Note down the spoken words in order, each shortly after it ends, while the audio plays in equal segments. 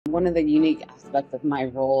One of the unique aspects of my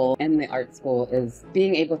role in the art school is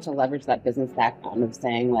being able to leverage that business background of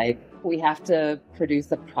saying, like, we have to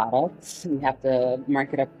produce a product, we have to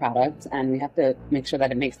market a product, and we have to make sure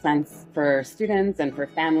that it makes sense for students and for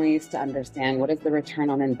families to understand what is the return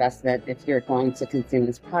on investment if you're going to consume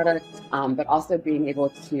this product, but also being able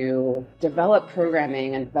to develop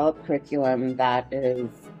programming and develop curriculum that is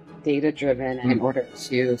data-driven in order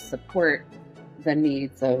to support the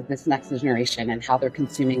needs of this next generation and how they're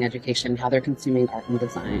consuming education, how they're consuming art and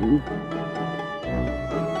design.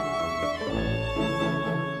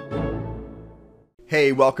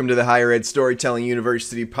 Hey, welcome to the Higher Ed Storytelling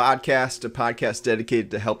University podcast, a podcast dedicated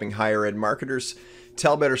to helping higher ed marketers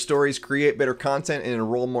tell better stories, create better content, and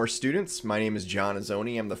enroll more students. My name is John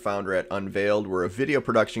Azzoni. I'm the founder at Unveiled. We're a video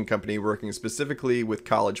production company working specifically with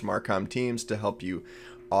college Marcom teams to help you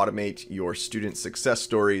automate your student success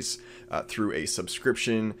stories through a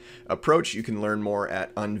subscription approach. You can learn more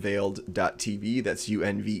at unveiled.tv. That's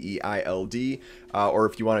UNVEILD. Or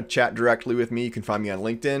if you want to chat directly with me, you can find me on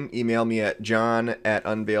LinkedIn. Email me at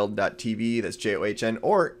john@unveiled.tv. That's JOHN.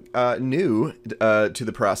 Or new to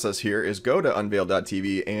the process here is go to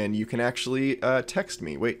unveiled.tv and you can actually text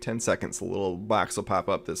me. Wait 10 seconds. A little box will pop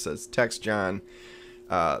up that says text John.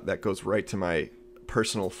 That goes right to my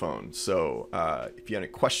personal phone. So if you have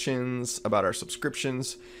any questions about our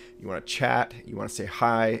subscriptions, you want to chat, you want to say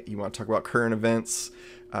hi, you want to talk about current events,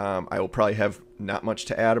 I will probably have not much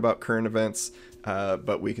to add about current events,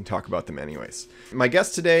 but we can talk about them anyways. My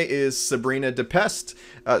guest today is Sabrina Depestre.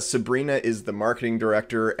 Sabrina is the marketing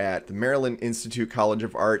director at the Maryland Institute College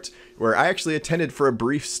of Art, where I actually attended for a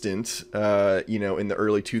brief stint, in the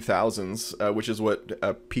early 2000s, which is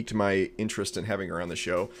what piqued my interest in having her on the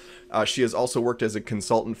show. She has also worked as a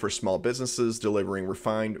consultant for small businesses, delivering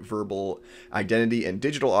refined verbal identity and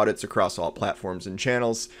digital audits across all platforms and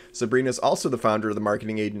channels. Sabrina is also the founder of the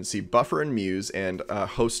marketing agency Buffer and Muse and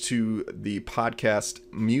host to the podcast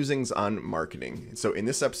Musings on Marketing. So in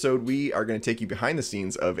this episode, we are going to take you behind the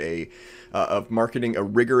scenes of marketing a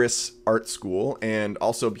rigorous art school and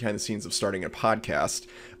also behind the scenes of starting a podcast.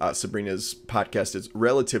 Sabrina's podcast is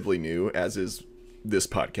relatively new, as is this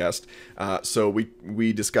podcast. So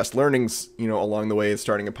we discussed learnings, along the way of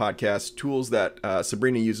starting a podcast, tools that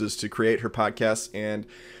Sabrina uses to create her podcast, and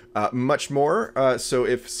much more. So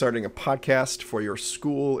if starting a podcast for your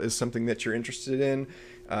school is something that you're interested in,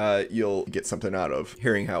 you'll get something out of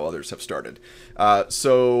hearing how others have started.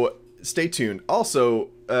 So stay tuned. Also,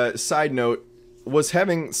 side note, was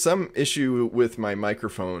having some issue with my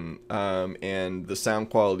microphone, and the sound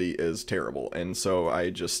quality is terrible. And so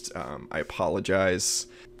I apologize.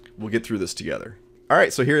 We'll get through this together. All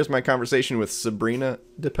right, so here's my conversation with Sabrina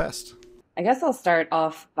Depestre. I guess I'll start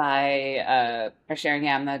off by sharing,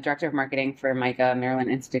 I'm the director of marketing for MICA, Maryland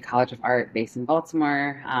Institute College of Art, based in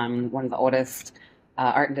Baltimore, one of the oldest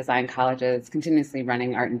art and design colleges, continuously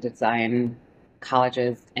running art and design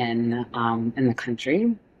colleges in the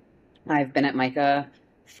country. I've been at MICA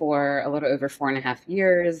for a little over 4.5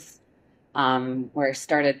 years, where I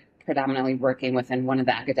started predominantly working within one of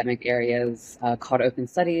the academic areas called Open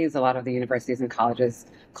Studies. A lot of the universities and colleges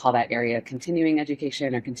call that area continuing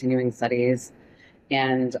education or continuing studies.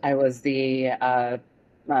 And I was a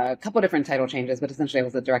couple different title changes, but essentially I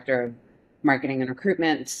was the director of marketing and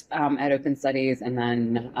recruitment at Open Studies, and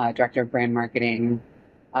then director of brand marketing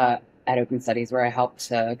at Open Studies, where I helped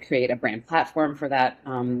to create a brand platform for that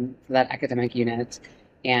academic unit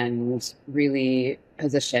and really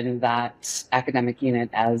position that academic unit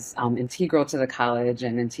as integral to the college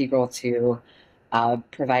and integral to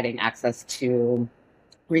providing access to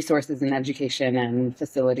resources and education and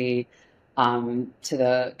facility to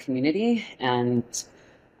the community. And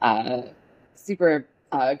super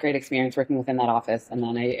great experience working within that office. And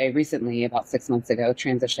then I recently, about 6 months ago,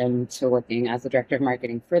 transitioned to working as the director of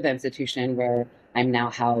marketing for the institution, where I'm now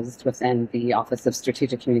housed within the Office of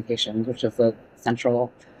Strategic Communications, which is the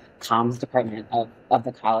central comms department of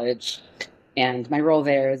the college. And my role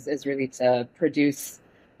there is really to produce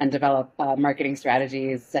and develop marketing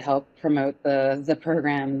strategies to help promote the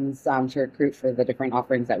programs, to recruit for the different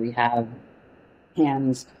offerings that we have.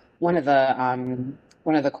 And one of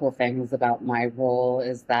the cool things about my role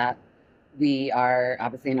is that we are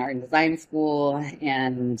obviously an art and design school,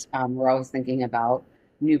 and we're always thinking about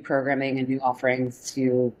new programming and new offerings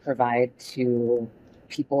to provide to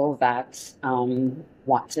people that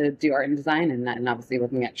want to do art and design, and obviously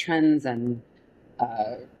looking at trends and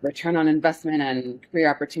return on investment and career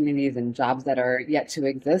opportunities and jobs that are yet to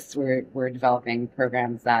exist. We're developing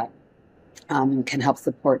programs that can help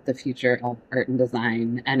support the future of art and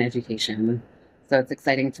design and education. So it's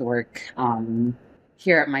exciting to work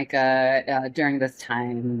here at MICA during this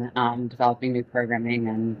time, developing new programming,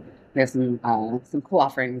 and we have some cool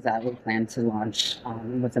offerings that we plan to launch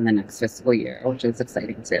within the next fiscal year, which is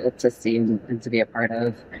exciting to see and to be a part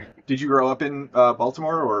of. Did you grow up in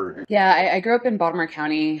Baltimore, or? Yeah, I grew up in Baltimore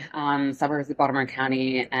County, suburbs of Baltimore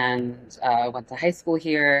County, and went to high school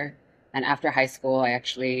here. And after high school, I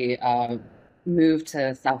actually moved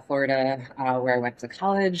to South Florida, where I went to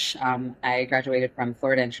college. I graduated from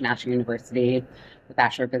Florida International University with a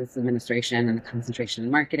Bachelor of Business Administration and a concentration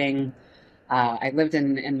in marketing. I lived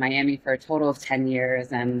in Miami for a total of 10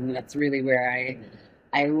 years, and that's really where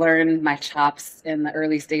I learned my chops in the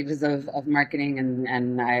early stages of marketing,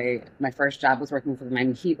 and my first job was working for the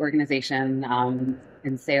Miami Heat organization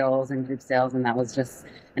in sales and group sales, and that was just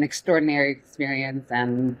an extraordinary experience.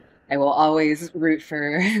 And I will always root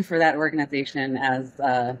for that organization, as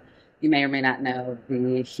you may or may not know,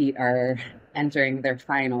 the Heat are entering their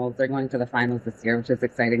finals. They're going to the finals this year, which is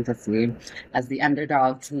exciting to see. As the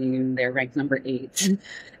underdog team, they're ranked number 8,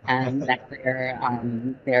 and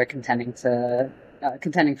they're contending for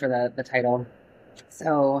the title.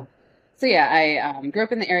 So yeah, I grew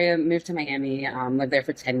up in the area, moved to Miami, lived there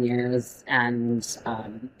for 10 years, and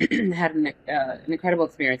had an incredible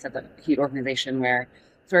experience at the Heat organization, where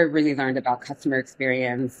I really learned about customer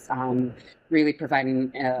experience, really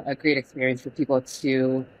providing a great experience for people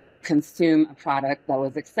to consume a product that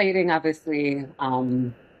was exciting, obviously.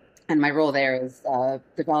 And my role there is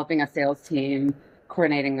developing a sales team,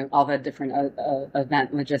 coordinating all the different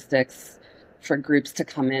event logistics for groups to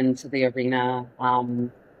come into the arena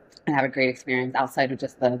and have a great experience outside of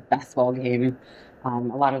just the basketball game. A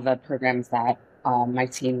lot of the programs that my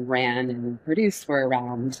team ran and produced were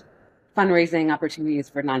around fundraising opportunities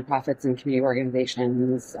for nonprofits and community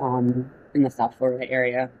organizations in the South Florida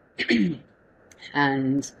area.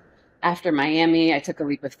 And after Miami, I took a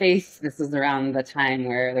leap of faith. This was around the time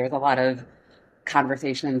where there was a lot of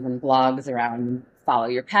conversations and blogs around follow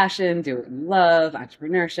your passion, do what you love,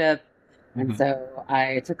 entrepreneurship. And so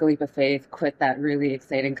I took a leap of faith, quit that really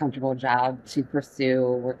exciting, comfortable job to pursue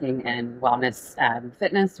working in wellness and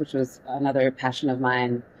fitness, which was another passion of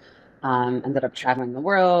mine. Ended up traveling the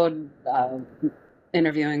world,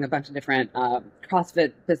 interviewing a bunch of different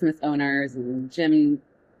CrossFit business owners and gym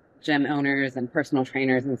owners and personal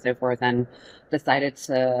trainers and so forth, and decided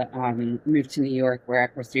to move to New York, where I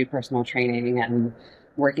pursued personal training and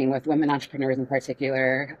working with women entrepreneurs in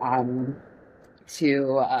particular,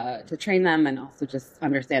 to train them and also just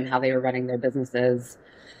understand how they were running their businesses.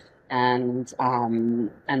 And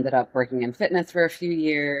ended up working in fitness for a few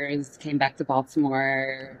years, came back to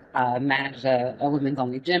Baltimore, managed a women's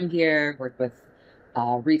only gym here, worked with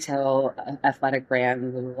retail athletic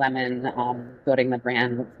brand Lululemon, building the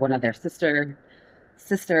brand with one of their sister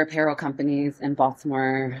apparel companies in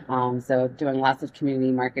Baltimore. So doing lots of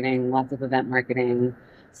community marketing, lots of event marketing,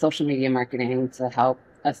 social media marketing to help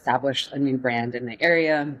establish a new brand in the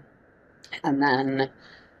area. And then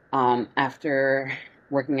after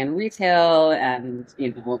working in retail and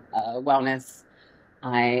wellness,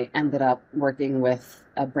 I ended up working with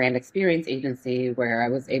a brand experience agency, where I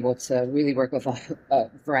was able to really work with a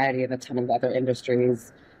variety of a ton of other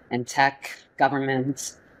industries in tech,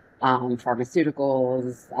 government,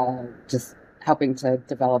 pharmaceuticals, just helping to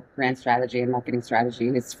develop brand strategy and marketing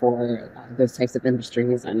strategies for those types of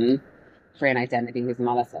industries and brand identities and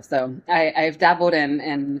all that stuff. So I've dabbled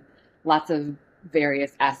in lots of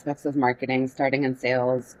various aspects of marketing, starting in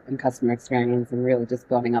sales and customer experience, and really just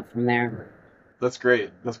building up from there. That's great.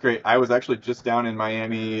 That's great. I was actually just down in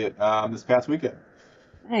Miami this past weekend.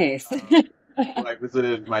 Nice. I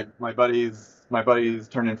visited my buddies. My buddy's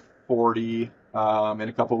turning 40 in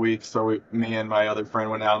a couple weeks, so me and my other friend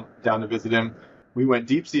went down to visit him. We went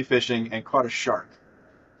deep sea fishing and caught a shark.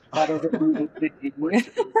 That is amazing.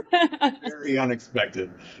 Very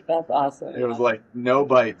unexpected. That's awesome. It was like no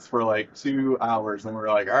bites for like 2 hours, and we were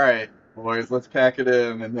like, all right, boys, let's pack it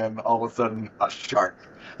in. And then all of a sudden, a shark.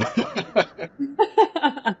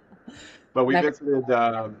 But we visited,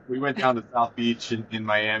 we went down to South Beach in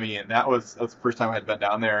Miami, and that was the first time I'd been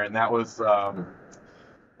down there, and that was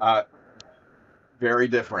very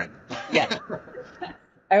different. Yeah.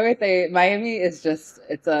 I would say Miami is just,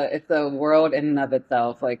 it's a world in and of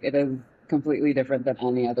itself. Like, it is completely different than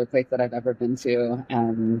any other place that I've ever been to,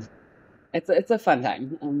 and it's a fun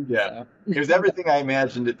time. Yeah. So. It was everything I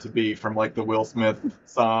imagined it to be, from like the Will Smith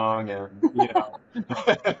song, and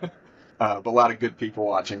but a lot of good people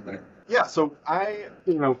watching there. Yeah, so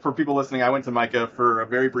for people listening, I went to MICA for a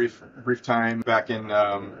very brief time back in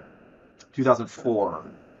 2004.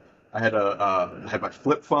 I had my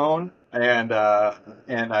flip phone, and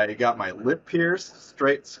I got my lip pierced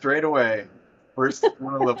straight away.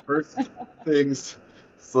 one of the first things.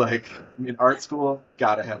 It's like in art school,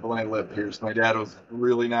 gotta have line lip pierced. My dad was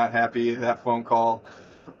really not happy at that phone call.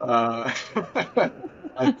 Uh, but,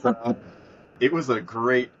 it was a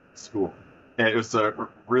great school. And it was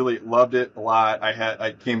really loved it a lot.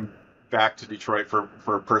 I came back to Detroit for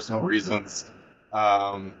personal reasons,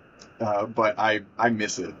 um, but I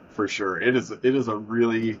miss it for sure. It is a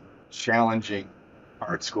really challenging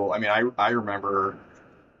art school. I mean, I remember.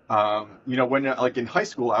 When like in high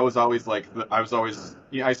school, I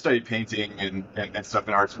studied painting and stuff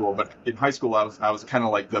in art school, but in high school, I was kind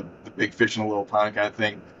of like the big fish in a little pond kind of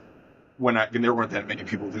thing. And there weren't that many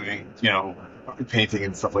people doing, painting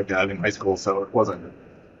and stuff like that in high school, so it wasn't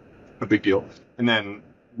a big deal. And then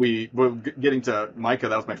we were getting to MICA.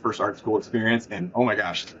 That was my first art school experience, and oh my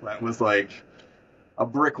gosh, that was like a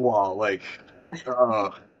brick wall. Like,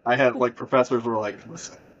 I had like professors were like,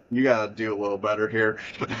 "Listen, you gotta do a little better here."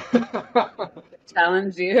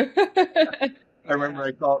 Challenge you. I remember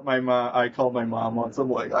I called my mom. I called my mom once. I'm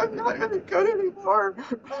like, I'm not any good anymore.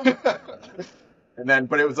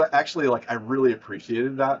 But it was actually like I really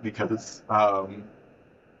appreciated that because I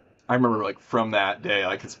remember like from that day,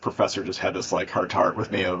 like his professor just had this like heart to heart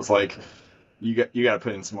with me. It was like, you got to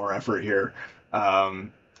put in some more effort here,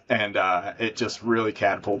 and it just really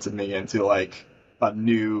catapulted me into like a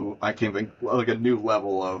new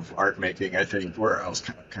level of art making. I think where I was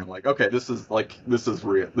kind of like, okay, this is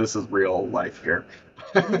real life here.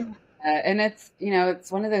 And it's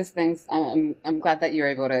one of those things. I'm glad that you're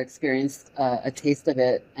able to experience a taste of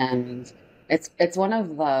it, and it's one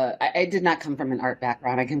of the. I did not come from an art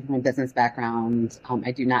background. I came from a business background.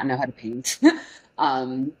 I do not know how to paint,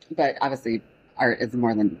 but obviously art is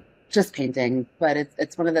more than just painting. But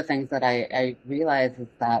it's one of the things that I realize is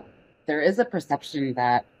that there is a perception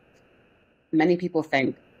that many people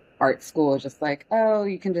think art school is just like, oh,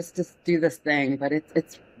 you can just do this thing, but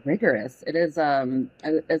it's rigorous. It's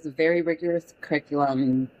a very rigorous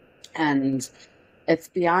curriculum, and it's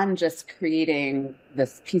beyond just creating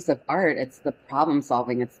this piece of art. It's the problem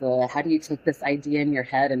solving. It's the how do you take this idea in your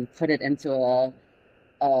head and put it into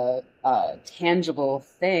a tangible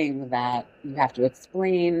thing that you have to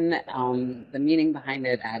explain the meaning behind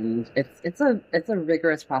it, and it's a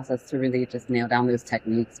rigorous process to really just nail down those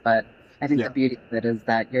techniques. But I think Yeah. the beauty of it is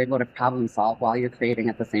that you're able to problem solve while you're creating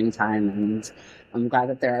at the same time, and I'm glad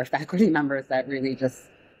that there are faculty members that really just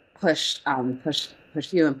push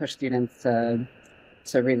you and push students to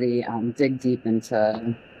really dig deep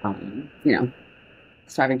into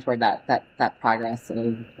striving toward that progress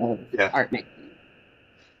of Yeah. art making.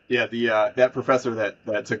 Yeah, the that professor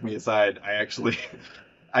that took me aside, I actually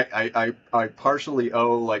I partially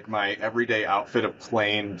owe like my everyday outfit of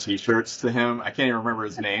plain t-shirts to him. I can't even remember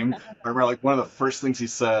his name. I remember like one of the first things he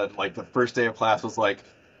said, like the first day of class was like,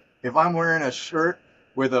 if I'm wearing a shirt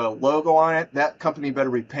with a logo on it, that company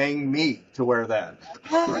better be paying me to wear that.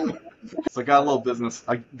 So I got a little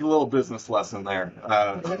business lesson there.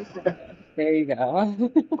 There you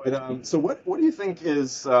go. So what do you think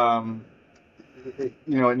is in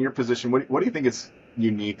your position, what do you think is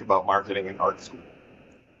unique about marketing in art school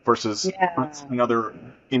versus Yeah. another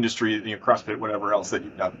industry, CrossFit, whatever else that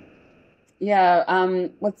you've done? Yeah.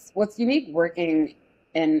 What's unique working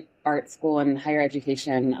in art school and higher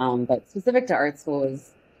education, but specific to art school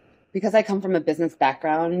is because I come from a business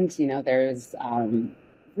background, there's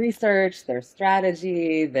research, there's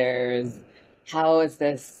strategy, there's how is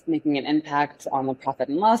this making an impact on the profit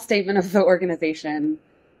and loss statement of the organization.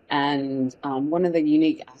 And one of the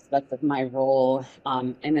unique aspects of my role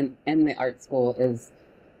in the art school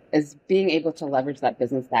is being able to leverage that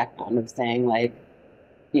business background of saying like,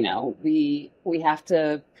 we have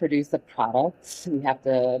to produce a product, we have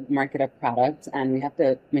to market a product, and we have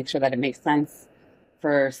to make sure that it makes sense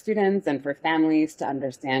for students and for families to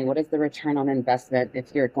understand what is the return on investment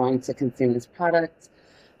if you're going to consume this product,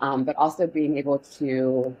 but also being able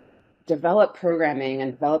to develop programming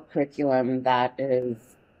and develop curriculum that is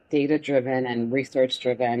data driven and research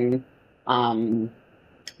driven,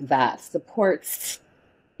 that supports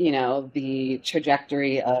the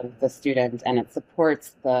trajectory of the student, and it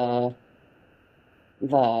supports the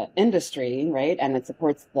industry, right? And it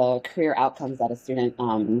supports the career outcomes that a student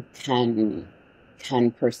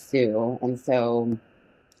can pursue. And so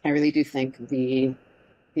I really do think the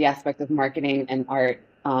aspect of marketing and art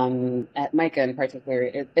at MICA in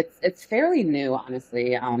particular, it's fairly new,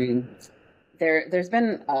 honestly. There's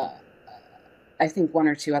been I think one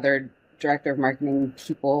or two other director of marketing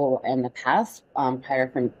people in the past, prior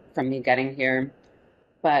from me getting here,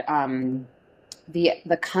 but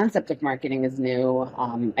the concept of marketing is new.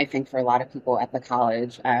 I think for a lot of people at the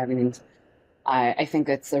college, and I think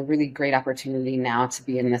it's a really great opportunity now to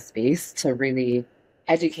be in this space to really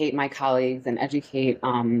educate my colleagues and educate,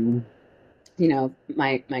 my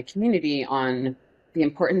community on the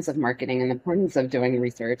importance of marketing and the importance of doing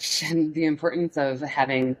research and the importance of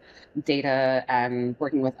having data and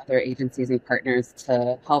working with other agencies and partners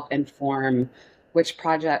to help inform which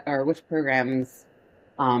project or which programs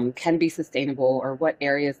can be sustainable, or what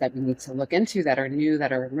areas that we need to look into that are new,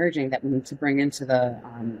 that are emerging, that we need to bring into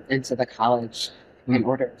the college in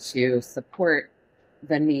order to support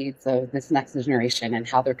the needs of this next generation and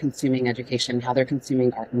how they're consuming education, how they're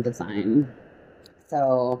consuming art and design.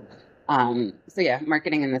 So, so yeah,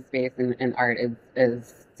 marketing in this space and art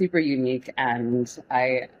is super unique, and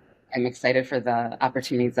I am excited for the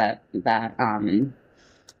opportunities that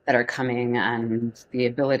are coming, and the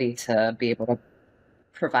ability to be able to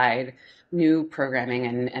provide new programming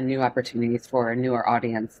and new opportunities for a newer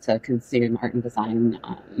audience to consume art and design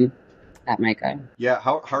at MICA. Yeah,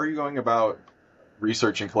 how are you going about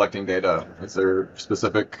research and collecting data? Is there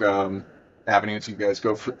specific avenues you guys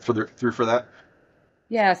go through for that?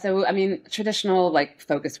 Yeah, so I mean, traditional like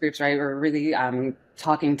focus groups, right? We're really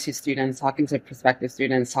talking to students, talking to prospective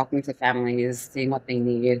students, talking to families, seeing what they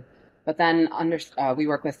need. But then we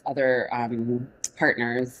work with other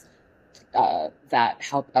partners that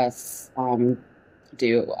help us help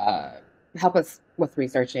us with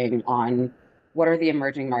researching on what are the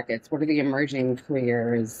emerging markets, what are the emerging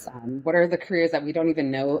careers, what are the careers that we don't even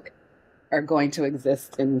know are going to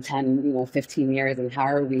exist in 10, 15 years, and how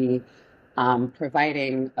are we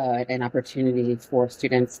providing an opportunity for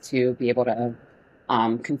students to be able to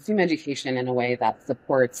consume education in a way that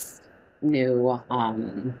supports new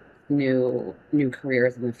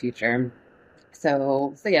careers in the future.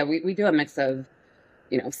 So yeah, we do a mix of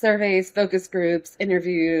surveys, focus groups,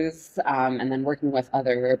 interviews, and then working with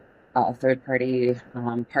other third-party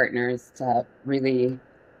partners to really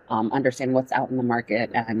understand what's out in the market,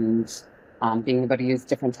 and being able to use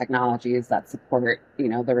different technologies that support,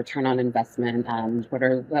 the return on investment, and what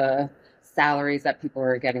are the salaries that people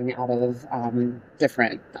are getting out of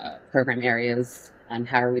different program areas, and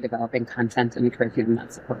how are we developing content and curriculum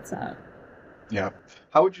that supports that. Yeah.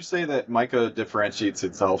 How would you say that MICA differentiates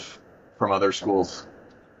itself from other schools?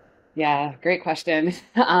 Yeah, great question.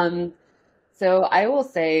 So I will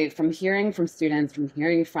say, from hearing from students, from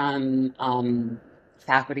hearing from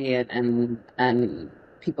faculty and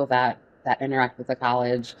people that interact with the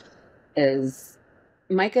college, is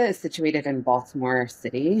MICA is situated in Baltimore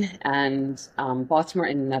City, and Baltimore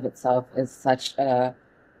in and of itself is such a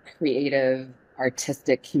creative,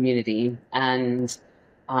 artistic community, and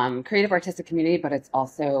but it's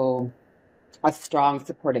also a strong,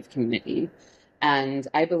 supportive community. And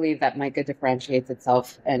I believe that MICA differentiates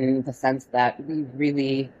itself in the sense that we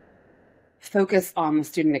really focus on the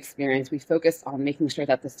student experience. We focus on making sure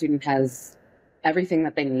that the student has everything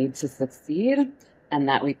that they need to succeed, and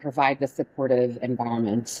that we provide the supportive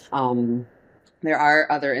environment. There are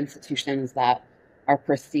other institutions that are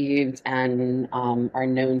perceived and are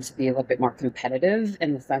known to be a little bit more competitive,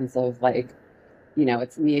 in the sense of like,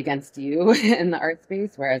 it's me against you in the art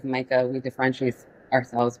space, whereas MICA, we differentiate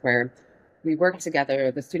ourselves where we work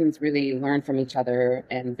together. The students really learn from each other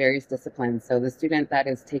in various disciplines. So the student that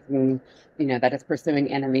is that is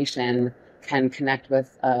pursuing animation can connect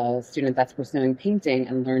with a student that's pursuing painting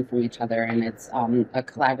and learn from each other. And it's a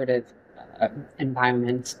collaborative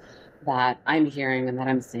environment that I'm hearing and that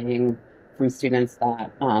I'm seeing from students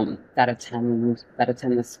that attend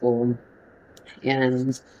the school.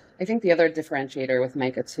 And I think the other differentiator with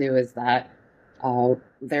MICA too is that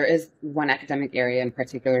there is one academic area in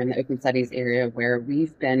particular, in the open studies area, where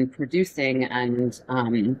we've been producing and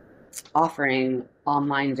offering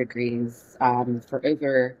online degrees for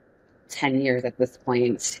over 10 years at this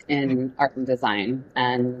point in art and design.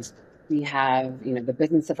 And we have, the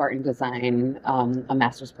business of art and design, a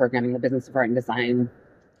master's program in the business of art and design.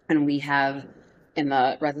 And we have, in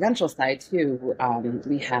the residential side too,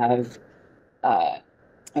 we have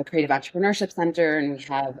a creative entrepreneurship center, and we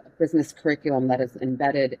have a business curriculum that is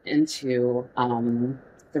embedded into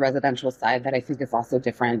the residential side that I think is also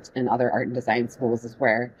different in other art and design schools, is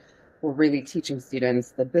where we're really teaching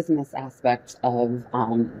students the business aspect of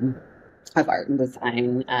art and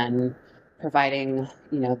design, and providing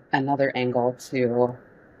another angle to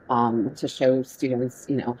show students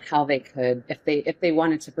how they could, if they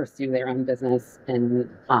wanted to pursue their own business in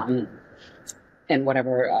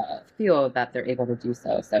whatever field, that they're able to do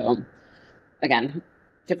so. So again,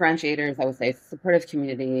 differentiators, I would say supportive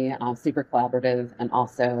community, super collaborative, and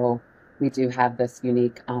also we do have this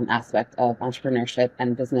unique aspect of entrepreneurship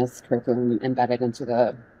and business curriculum embedded into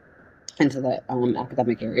into the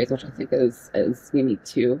academic areas, which I think is unique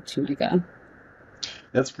to MICA.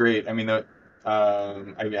 That's great. I mean, I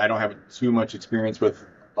don't have too much experience with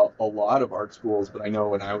a lot of art schools, but I know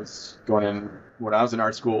when I was in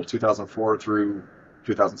art school, 2004 through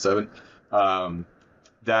 2007,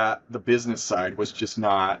 that the business side was just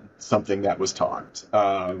not something that was taught.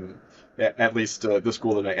 At least the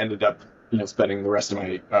school that I ended up, spending the rest of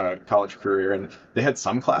my college career, and they had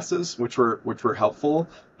some classes which were helpful,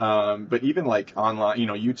 but even like online,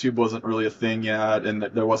 YouTube wasn't really a thing yet, and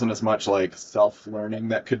there wasn't as much like self-learning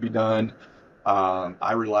that could be done.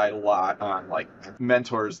 I relied a lot on like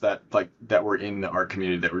mentors that were in the art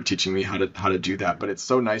community that were teaching me how to do that. But it's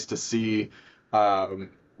so nice to see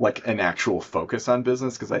like an actual focus on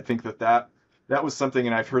business, because I think that was something,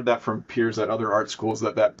 and I've heard that from peers at other art schools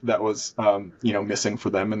that was missing for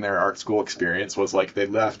them in their art school experience, was like they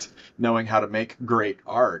left knowing how to make great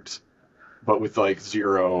art, but with like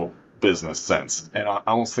zero business sense. And I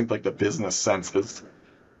almost think like the business sense is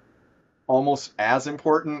almost as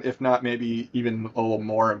important, if not maybe even a little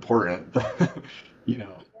more important. you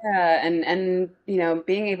know. Yeah, and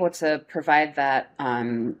being able to provide that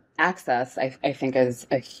access, I think is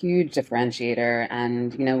a huge differentiator.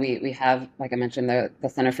 And we have, like I mentioned, the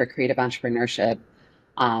Center for Creative Entrepreneurship,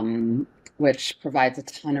 which provides a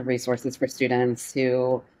ton of resources for students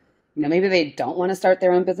who, maybe they don't want to start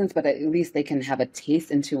their own business, but at least they can have a taste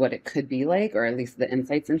into what it could be like, or at least the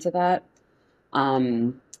insights into that.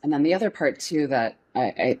 And then the other part too that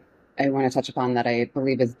I want to touch upon that I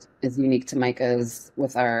believe is unique to MICA is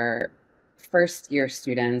with our first year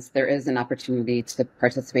students, there is an opportunity to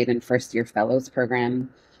participate in first year fellows program,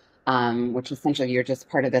 which essentially you're just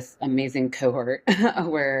part of this amazing cohort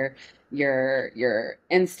where you're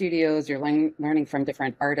in studios, you're learning from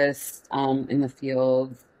different artists in the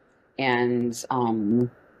field, and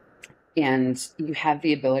and you have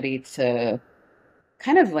the ability to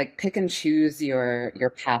kind of like pick and choose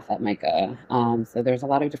your path at MICA. So there's a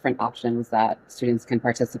lot of different options that students can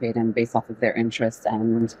participate in based off of their interests,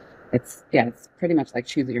 and it's pretty much like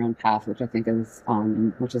choose your own path, which I think is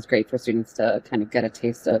which is great for students to kind of get a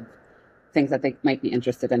taste of things that they might be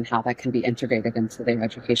interested in, how that can be integrated into their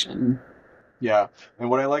education. Yeah, and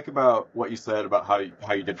what I like about what you said about how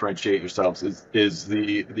you differentiate yourselves is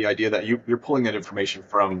the idea that you're pulling that information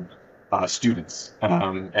from students,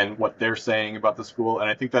 and what they're saying about the school, and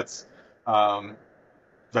I think that's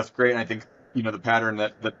great. And I think the pattern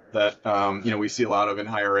that we see a lot of in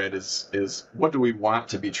higher ed is what do we want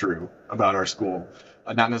to be true about our school,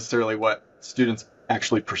 not necessarily what students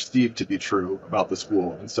actually perceive to be true about the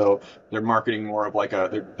school. And so they're marketing more of like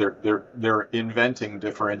they're inventing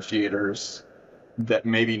differentiators that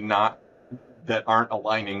maybe not that aren't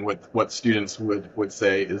aligning with what students would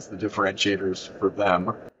say is the differentiators for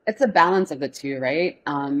them. It's a balance of the two, right?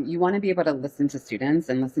 You want to be able to listen to students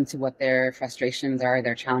and listen to what their frustrations are,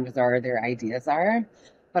 their challenges are, their ideas are,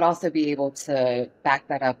 but also be able to back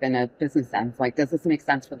that up in a business sense. Like, does this make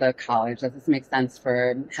sense for the college? Does this make sense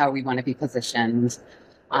for how we want to be positioned?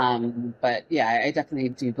 But yeah, I definitely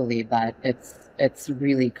do believe that it's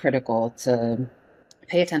really critical to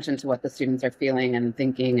pay attention to what the students are feeling and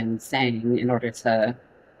thinking and saying in order to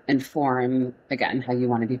inform, again, how you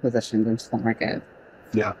want to be positioned into the market.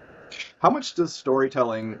 Yeah. How much does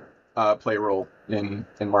storytelling play a role in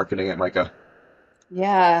marketing at MICA?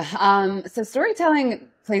 Yeah, so storytelling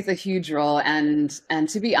plays a huge role, and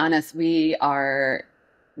to be honest, we are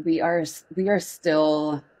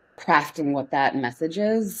still crafting what that message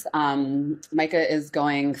is. MICA is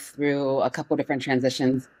going through a couple different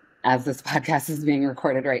transitions as this podcast is being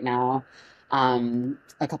recorded right now.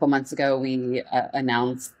 A couple months ago, we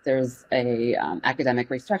announced there's a academic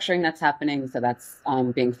restructuring that's happening, so that's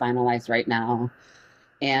being finalized right now.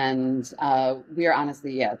 And we are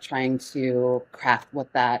honestly, trying to craft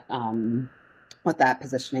what that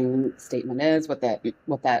positioning statement is, what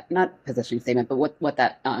that not positioning statement, but what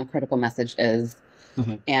that critical message is.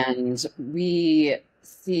 Mm-hmm. And we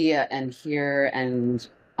see and hear and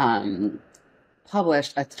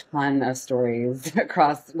published a ton of stories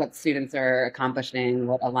across what students are accomplishing,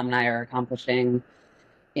 what alumni are accomplishing,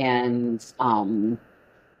 and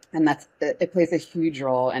it plays a huge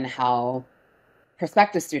role in how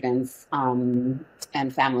prospective students and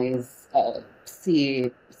families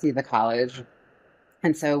see the college.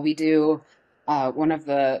 And so we do one of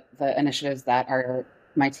the initiatives that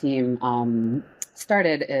my team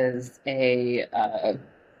started is a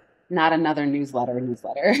not another newsletter,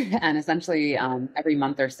 and essentially every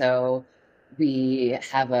month or so we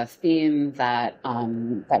have a theme that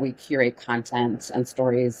we curate content and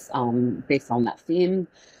stories based on that theme.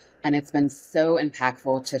 And it's been so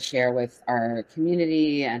impactful to share with our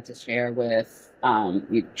community and to share with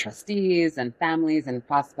trustees and families and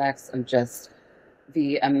prospects of just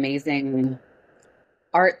the amazing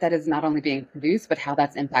art that is not only being produced, but how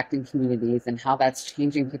that's impacting communities and how that's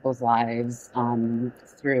changing people's lives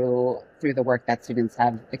through the work that students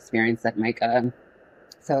have experienced at MICA.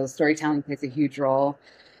 So storytelling plays a huge role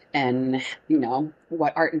in,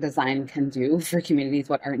 what art and design can do for communities,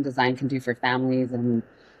 what art and design can do for families and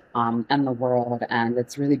the world. And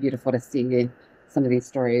it's really beautiful to see some of these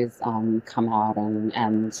stories come out,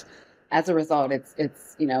 and as a result,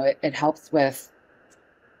 it helps with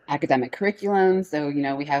academic curriculum. So,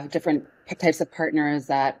 we have different types of partners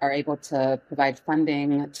that are able to provide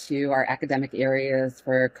funding to our academic areas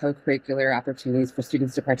for co-curricular opportunities for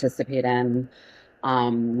students to participate in.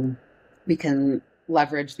 We can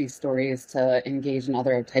leverage these stories to engage in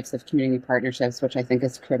other types of community partnerships, which I think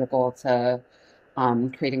is critical to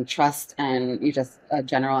creating trust and just a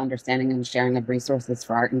general understanding and sharing of resources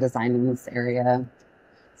for art and design in this area.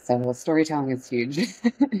 So storytelling is huge.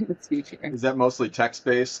 It's huge here. Is that mostly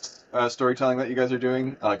text-based storytelling that you guys are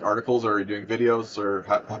doing, like articles, or are you doing videos, or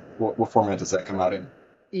what format does that come out in?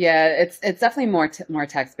 Yeah, it's definitely more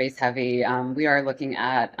text-based heavy. We are looking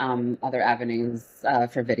at other avenues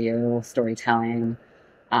for video storytelling,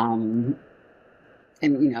 and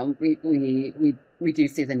we do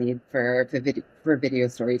see the need for video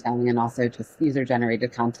storytelling and also just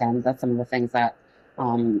user-generated content. That's some of the things that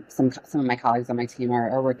some of my colleagues on my team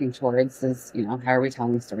are working towards is, how are we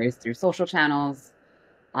telling these stories through social channels?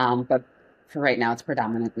 But for right now, it's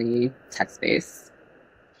predominantly text-based.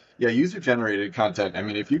 Yeah, user-generated content. I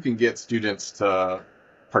mean, if you can get students to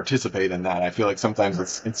participate in that, I feel like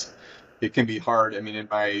sometimes it can be hard. I mean, in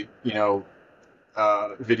my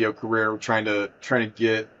video career, trying to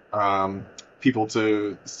get people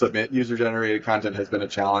to submit user-generated content has been a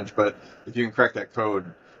challenge. But if you can crack that code,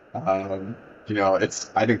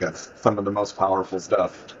 I think that's some of the most powerful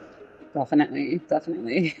stuff. Definitely.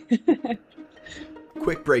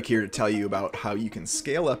 Quick break here to tell you about how you can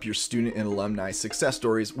scale up your student and alumni success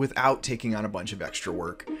stories without taking on a bunch of extra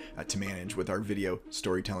work to manage with our video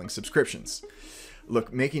storytelling subscriptions.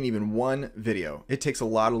 Look, making even one video, it takes a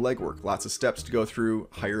lot of legwork, lots of steps to go through,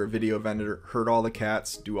 hire a video vendor, herd all the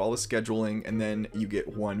cats, do all the scheduling, and then you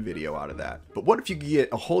get one video out of that. But what if you could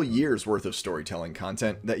get a whole year's worth of storytelling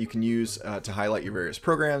content that you can use to highlight your various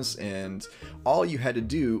programs, and all you had to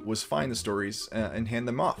do was find the stories and hand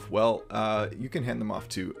them off? Well, you can hand them off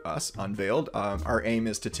to us, Unveiled. Our aim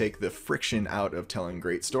is to take the friction out of telling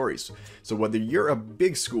great stories. So whether you're a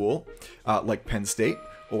big school like Penn State,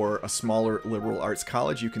 or a smaller liberal arts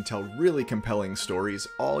college, you can tell really compelling stories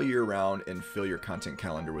all year round and fill your content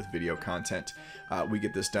calendar with video content. We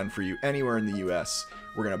get this done for you anywhere in the US.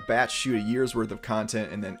 We're going to batch shoot a year's worth of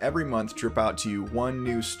content and then every month drip out to you one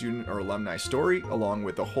new student or alumni story along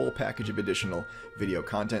with a whole package of additional video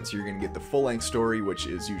content. So you're going to get the full-length story, which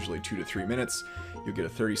is usually 2 to 3 minutes. You'll get a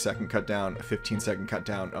 30-second cut down, a 15-second cut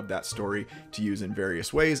down of that story to use in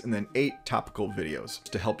various ways, and then 8 topical videos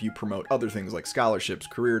to help you promote other things like scholarships,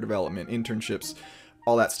 career development, internships,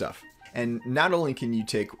 all that stuff. And not only can you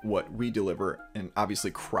take what we deliver and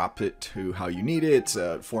obviously crop it to how you need it,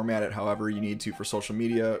 format it however you need to for social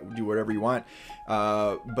media, do whatever you want,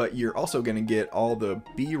 but you're also going to get all the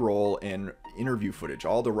B-roll and interview footage,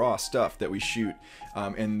 all the raw stuff that we shoot,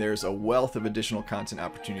 and there's a wealth of additional content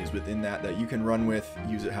opportunities within that you can run with,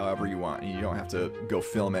 use it however you want, and you don't have to go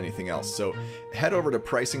film anything else. So head over to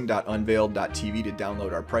pricing.unveiled.tv to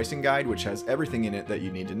download our pricing guide, which has everything in it that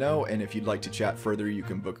you need to know. And if you'd like to chat further, you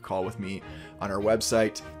can book a call with me on our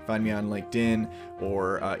website, find me on LinkedIn,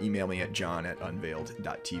 or email me at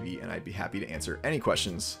john@unveiled.tv, and I'd be happy to answer any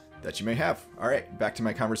questions that you may have. All right, back to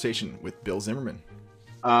my conversation with Bill Zimmerman.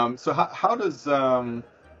 So how does in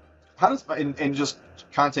just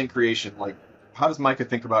content creation, like how does MICA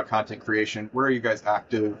think about content creation? Where are you guys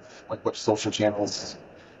active? Like which social channels?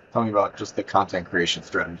 Tell me about just the content creation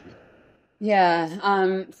strategy.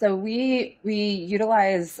 Yeah. So we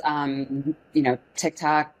utilize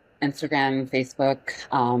TikTok, Instagram, Facebook,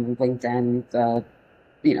 LinkedIn, the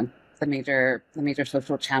major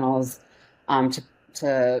social channels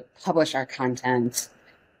to publish our content.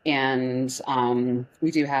 And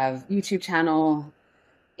we do have YouTube channel,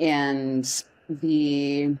 and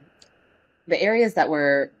the areas that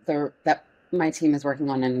my team is working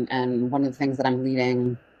on, and one of the things that I'm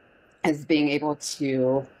leading is being able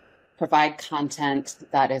to provide content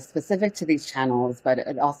that is specific to these channels, but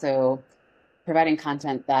it also providing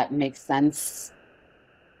content that makes sense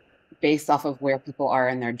based off of where people are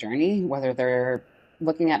in their journey, whether they're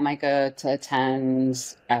looking at MICA to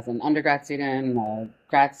attend as an undergrad student, a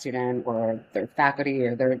grad student, or they're faculty,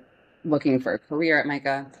 or they're looking for a career at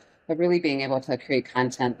MICA, but really being able to create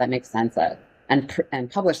content that makes sense and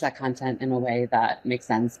publish that content in a way that makes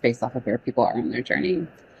sense based off of where people are in their journey.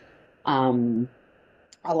 Um,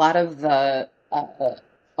 a lot of the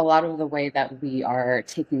a lot of the way that we are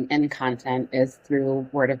taking in content is through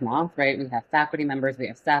word of mouth, right? We have faculty members, we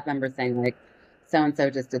have staff members saying like, so and so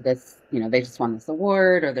just did this, they just won this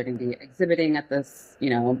award, or they're going to be exhibiting at this,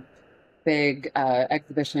 big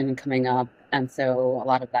exhibition coming up. And so a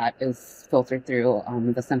lot of that is filtered through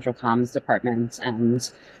the central comms department,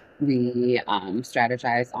 and we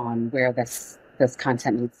strategize on where this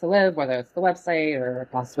content needs to live, whether it's the website or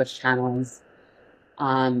across which channels.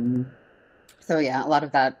 So yeah, a lot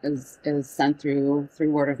of that is sent through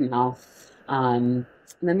word of mouth. And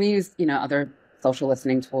then we use other social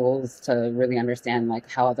listening tools to really understand like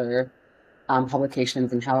how other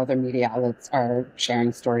publications and how other media outlets are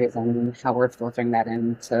sharing stories, and how we're filtering that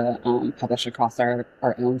in to publish across our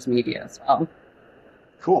owned media as well.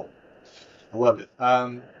 Cool. I love it.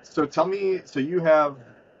 So tell me, so you have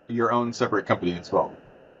your own separate company as well?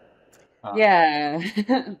 Yeah,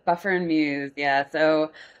 Buffer and Muse. Yeah,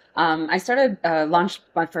 so I started launched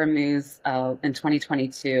Buffer and Muse in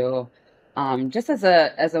 2022, just as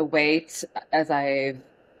a way to, as I've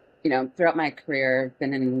throughout my career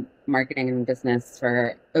been in marketing and business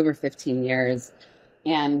for over 15 years,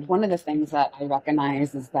 and one of the things that I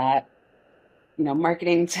recognize is that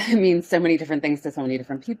marketing means so many different things to so many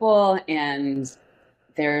different people, and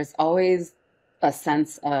there's always a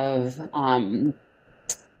sense of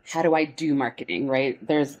how do I do marketing, right?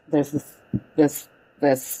 There's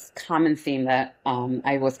this common theme that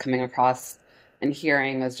I was coming across and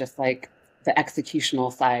hearing was just like the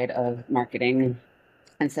executional side of marketing.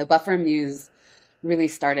 And so Buffer and Muse really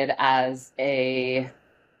started as a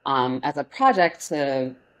project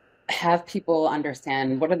to have people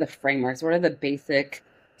understand what are the frameworks, what are the basic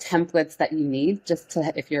templates that you need just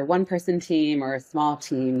to, if you're a one-person team or a small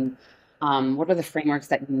team, what are the frameworks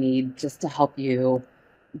that you need just to help you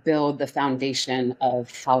build the foundation of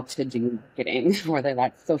how to do marketing, whether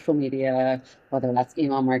that's social media, whether that's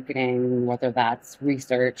email marketing, whether that's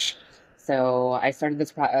research. So I started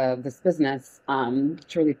this business to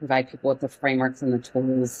really provide people with the frameworks and the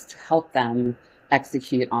tools to help them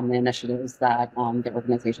execute on the initiatives that their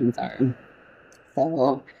organizations are.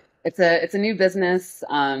 So it's a new business.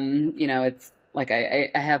 It's like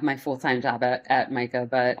I have my full-time job at MICA,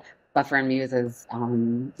 but Buffer and Muse is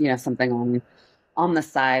something on the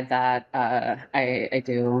side that I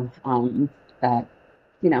do that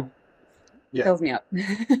fills me up.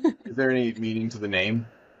 Is there any meaning to the name,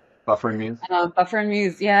 Buffer and Muse? Buffer and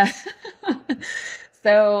Muse, yeah.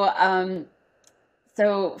 So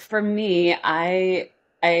so for me, I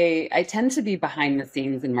tend to be behind the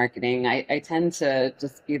scenes in marketing. I tend to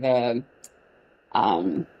just be the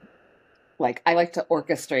I like to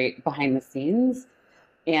orchestrate behind the scenes,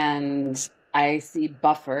 and I see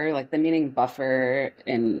buffer, like the meaning buffer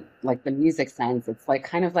in like the music sense. It's like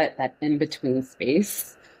kind of like that in between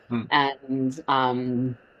space. And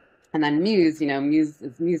then muse, muse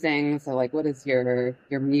is musing. So like, what is your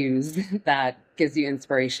muse that gives you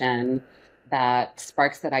inspiration, that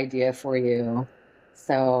sparks that idea for you?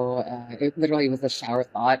 So it literally was a shower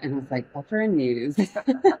thought, and I was like, Buffer and Muse.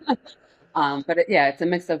 But it's a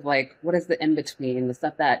mix of like, what is the in between, the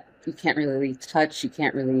stuff that you can't really touch, you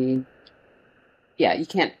can't really,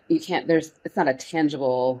 it's not a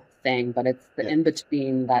tangible thing, but it's the in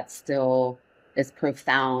between that still is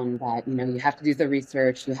profound, that, you have to do the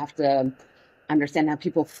research, you have to understand how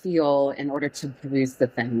people feel in order to produce the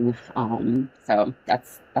thing. So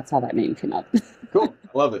that's how that name came up. Cool.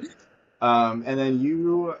 I love it. And then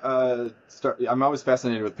you I'm always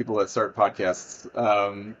fascinated with people that start podcasts.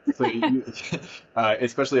 So you,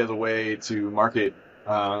 especially as a way to market,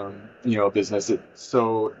 a business.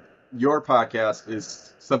 So your podcast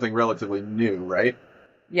is something relatively new, right?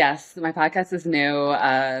 Yes, my podcast is new.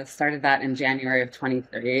 Started that in January of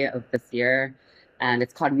 23 of this year, and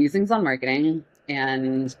it's called Musings on Marketing.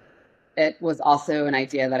 And it was also an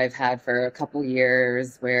idea that I've had for a couple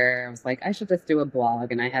years, where I was like, I should just do a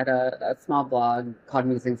blog. And I had a small blog called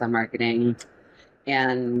Musings on Marketing.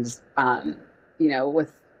 And,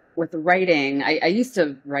 with writing, I used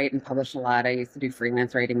to write and publish a lot. I used to do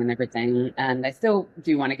freelance writing and everything. And I still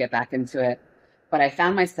do want to get back into it. But I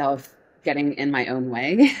found myself getting in my own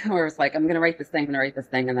way, where it's like, I'm going to write this thing,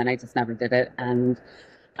 and then I just never did it. And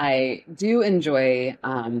I do enjoy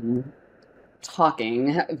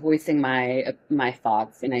talking, voicing my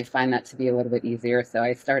thoughts, and I find that to be a little bit easier. So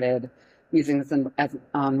I started Musings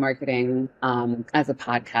on marketing as a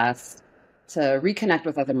podcast to reconnect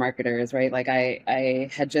with other marketers, right? Like I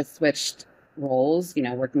had just switched roles,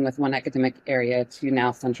 working with one academic area to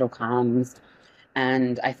now central comms.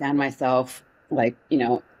 And I found myself like,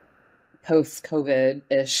 post COVID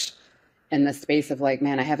ish in the space of like,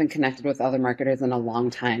 man, I haven't connected with other marketers in a long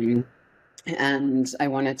time. And I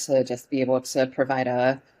wanted to just be able to provide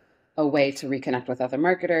a way to reconnect with other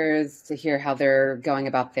marketers, to hear how they're going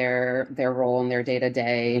about their role in their day to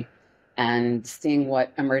day, and seeing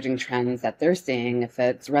what emerging trends that they're seeing, if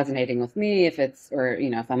it's resonating with me, if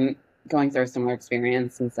I'm going through a similar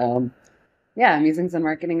experience. And so, yeah, Musings and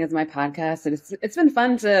Marketing is my podcast. And it's been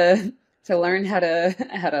fun to learn how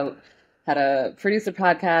to produce a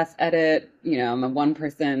podcast, edit. I'm a one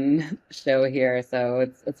person show here, so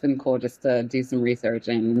it's been cool just to do some research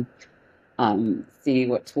and see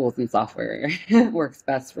what tools and software works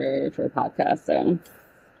best for a podcast. So,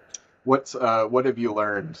 what have you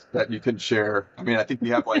learned that you can share? I mean, I think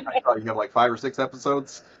you have like 5 or 6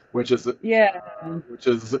 episodes, which is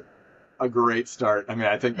a great start. I mean,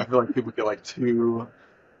 I feel like people get like 2,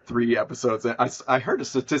 3 episodes. And I heard a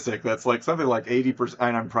statistic that's like something like 80%.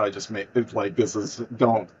 And I'm probably just it's like this is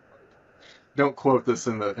don't quote this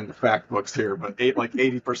in the fact books here, but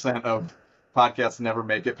 80% of podcasts never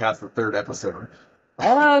make it past the 3rd episode.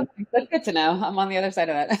 Oh, that's good to know. I'm on the other side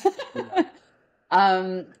of that.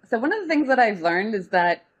 So one of the things that I've learned is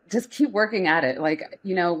that just keep working at it. Like,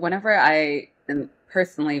 whenever and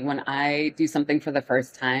personally, when I do something for the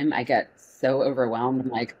first time, I get so overwhelmed. I'm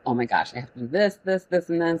like, oh my gosh, I have to do this, this, this,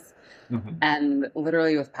 and this. Mm-hmm. And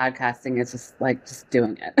literally with podcasting, it's just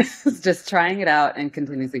doing it. It's just trying it out and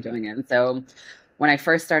continuously doing it. And so when I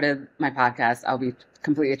first started my podcast, I'll be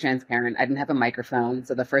completely transparent. I didn't have a microphone.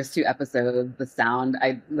 So the first 2 episodes, the sound,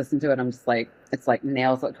 I listened to it. I'm just like, it's like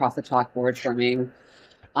nails across the chalkboard for me.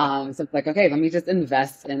 So it's like, okay, let me just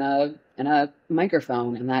invest in a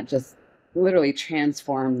microphone. And that just literally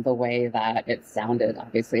transformed the way that it sounded.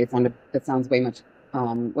 Obviously it sounds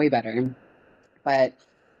way better. But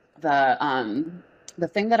the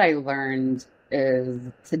thing that I learned is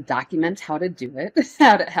to document how to do it,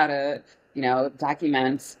 how to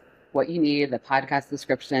document what you need, the podcast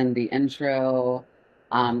description, the intro.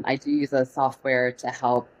 I do use a software to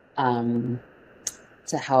help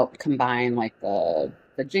combine like the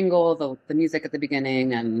jingle, the music at the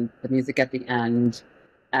beginning and the music at the end.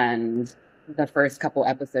 And the first couple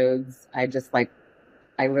episodes, I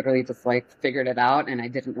literally just like figured it out and I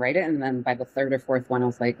didn't write it. And then by the 3rd or 4th one, I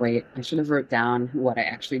was like, wait, I should have wrote down what I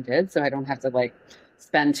actually did so I don't have to like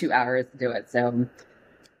spend 2 hours to do it. So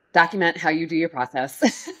document how you do your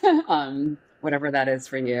process, whatever that is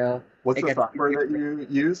for you. What's the software that you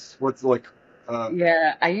use? What's like?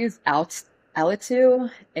 Yeah, I use Alitu,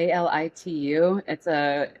 Alitu. It's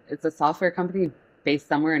a software company based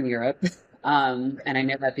somewhere in Europe. And I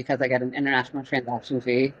know that because I get an international transaction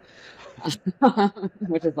fee,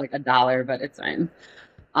 which is like $1, but it's fine.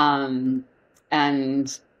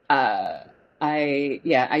 And I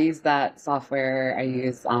use that software. I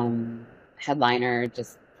use Headliner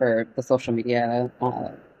just for the social media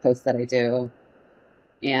posts that I do.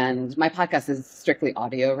 And my podcast is strictly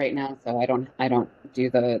audio right now, so I don't do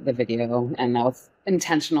the video. And that was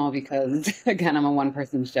intentional because again, I'm a one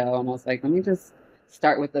person show, and I was like, let me just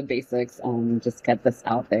start with the basics and just get this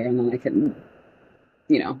out there, and then I can,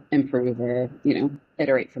 improve or,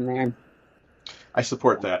 iterate from there. I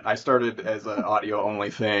support that. I started as an audio only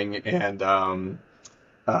thing, and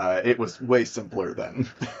it was way simpler then.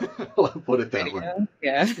 I'll put it that way.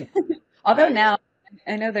 Yeah. Although now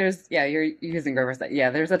I know you're using Riverside. Yeah,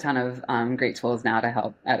 there's a ton of great tools now to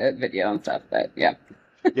help edit video and stuff, but yeah.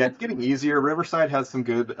 Yeah, it's getting easier. Riverside has some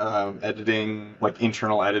good editing, like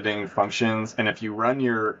internal editing functions. And if you run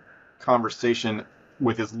your conversation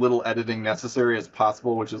with as little editing necessary as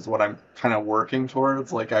possible, which is what I'm kind of working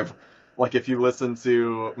towards, if you listen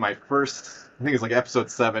to my first, I think it's like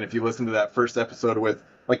episode 7, if you listen to that first episode with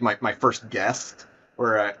like my first guest,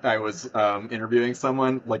 where I was interviewing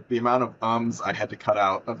someone, like the amount of ums I had to cut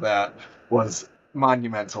out of that was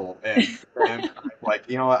monumental. And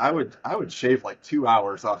like, I would shave like 2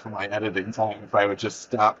 hours off of my editing time if I would just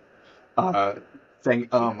stop saying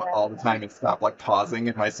all the time and stop like pausing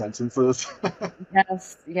in my sentences.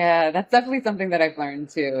 Yes, yeah, that's definitely something that I've learned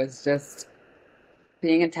too, is just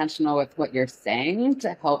being intentional with what you're saying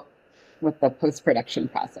to help with the post-production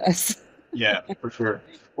process. Yeah, for sure.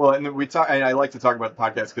 Well, and I like to talk about the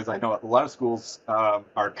podcast because I know a lot of schools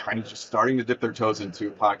are kind of just starting to dip their toes into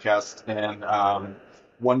a podcast and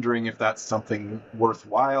wondering if that's something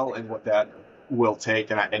worthwhile and what that will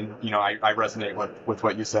take. And I resonate with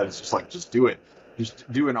what you said. It's just like, just do it.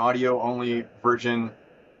 just do an audio only version,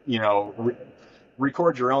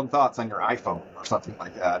 record your own thoughts on your iPhone or something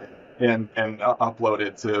like that, and upload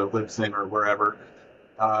it to Libsyn or wherever.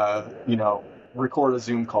 Record a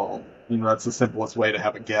Zoom call. That's the simplest way to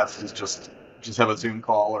have a guest, is just have a Zoom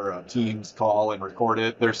call or a Teams call and record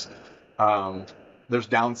it. There's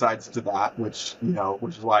downsides to that, which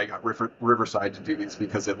is why I got Riverside to do these,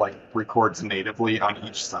 because it like records natively on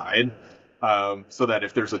each side, so that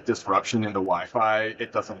if there's a disruption in the Wi-Fi,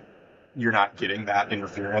 you're not getting that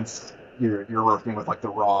interference. You're working with like the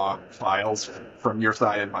raw files from your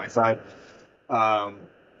side and my side.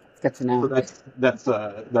 Good to know.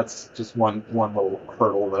 So that's just one little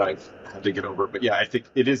hurdle that I've had to get over. But yeah, I think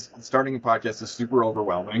starting a podcast is super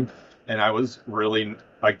overwhelming, and I was really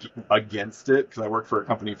against it because I worked for a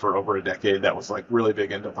company for over a decade that was like really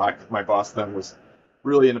big into podcast. My boss then was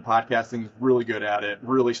really into podcasting, really good at it,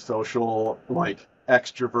 really social, like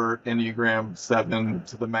extrovert, Enneagram 7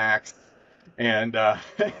 to the max, and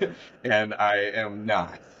and I am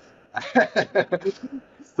not.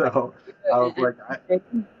 So I was like,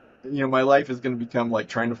 my life is going to become like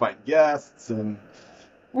trying to find guests and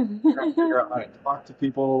figure out how to talk to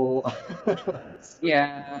people.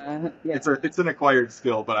 Yeah. It's an acquired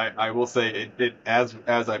skill, but I will say it as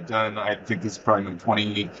I've done, I think this is probably my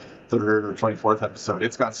 23rd or 24th episode.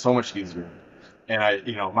 It's gotten so much easier. And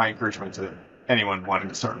my encouragement to anyone wanting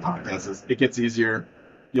to start a podcast is it gets easier.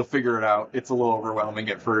 You'll figure it out. It's a little overwhelming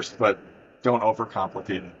at first, but don't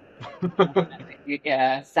overcomplicate it.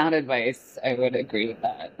 Yeah, sound advice. I would agree with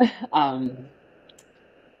that.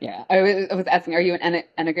 Yeah, I was asking, are you an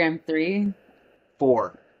Enneagram 3?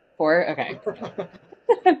 4. 4? Okay.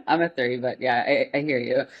 I'm a 3, but yeah, I hear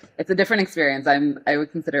you. It's a different experience. I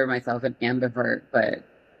would consider myself an ambivert, but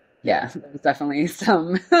yeah, there's definitely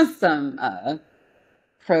some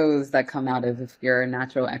pros that come out of, if you're a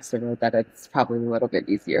natural extrovert, that it's probably a little bit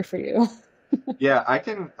easier for you. Yeah, I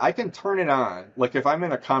can turn it on. Like if I'm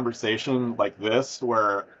in a conversation like this,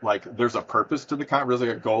 where like there's a purpose to there's like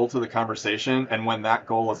a goal to the conversation, and when that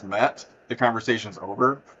goal is met, the conversation's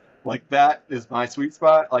over. Like that is my sweet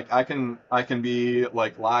spot. Like I can be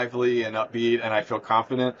like lively and upbeat, and I feel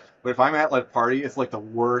confident. But if I'm at like a party, it's like the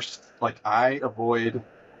worst. Like I avoid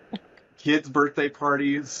kids' birthday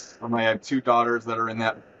parties. I have 2 daughters that are in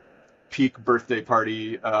that peak birthday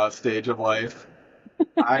party stage of life.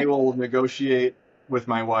 I will negotiate with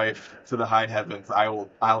my wife to the high heavens.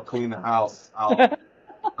 I'll clean the house.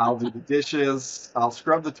 I'll do the dishes. I'll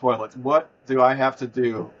scrub the toilets. What do I have to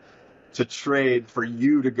do to trade for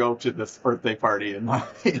you to go to this birthday party? And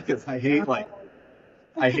because I hate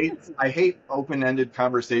open-ended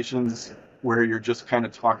conversations where you're just kind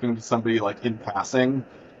of talking to somebody like in passing,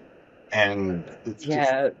 and it's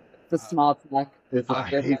the small talk.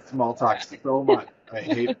 I hate small talk so much. I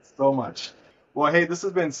hate it so much. Well, hey, this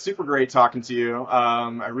has been super great talking to you.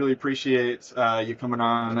 I really appreciate you coming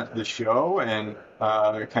on the show and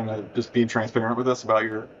kind of just being transparent with us about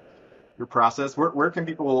your process. Where can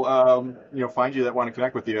people find you that want to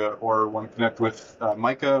connect with you, or want to connect with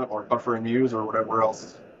MICA or Buffer and Muse or whatever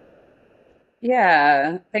else?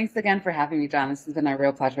 Yeah, thanks again for having me, John. This has been a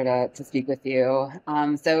real pleasure to speak with you.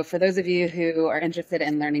 So for those of you who are interested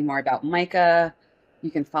in learning more about MICA, you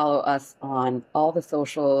can follow us on all the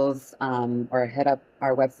socials, or hit up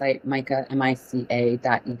our website, mica.edu.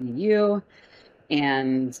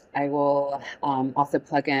 And I will also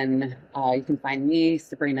plug in, you can find me,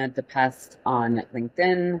 Sabrina Depestre, on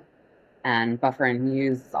LinkedIn, and Buffer and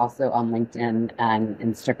Muse is also on LinkedIn and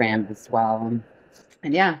Instagram as well.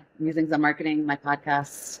 And yeah, Musings on Marketing, my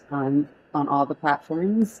podcast on all the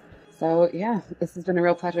platforms. So yeah, this has been a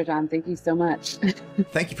real pleasure, John. Thank you so much.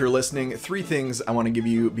 Thank you for listening. 3 things I want to give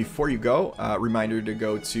you before you go. Reminder to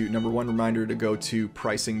go to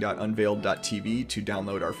pricing.unveiled.tv to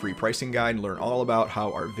download our free pricing guide and learn all about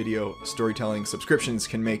how our video storytelling subscriptions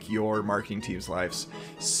can make your marketing team's lives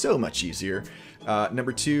so much easier.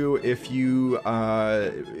 Number 2, if you're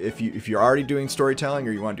already doing storytelling,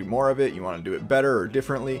 or you want to do more of it, you want to do it better or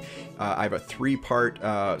differently, I have a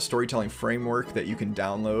 3-part storytelling framework that you can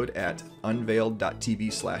download at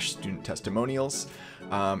unveiled.tv/student testimonials.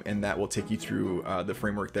 And that will take you through the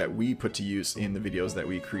framework that we put to use in the videos that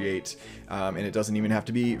we create. And it doesn't even have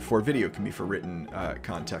to be for video; it can be for written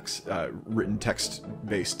written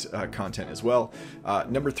text-based content as well.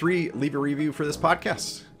 Number 3, leave a review for this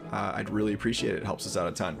podcast. I'd really appreciate it. It helps us out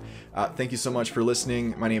a ton. Thank you so much for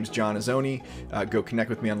listening. My name is John Azzoni. Go connect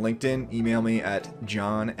with me on LinkedIn. Email me at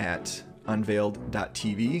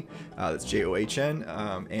john@unveiled.tv. That's JOHN.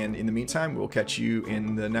 And in the meantime, we'll catch you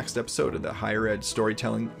in the next episode of the Higher Ed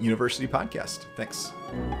Storytelling University podcast. Thanks.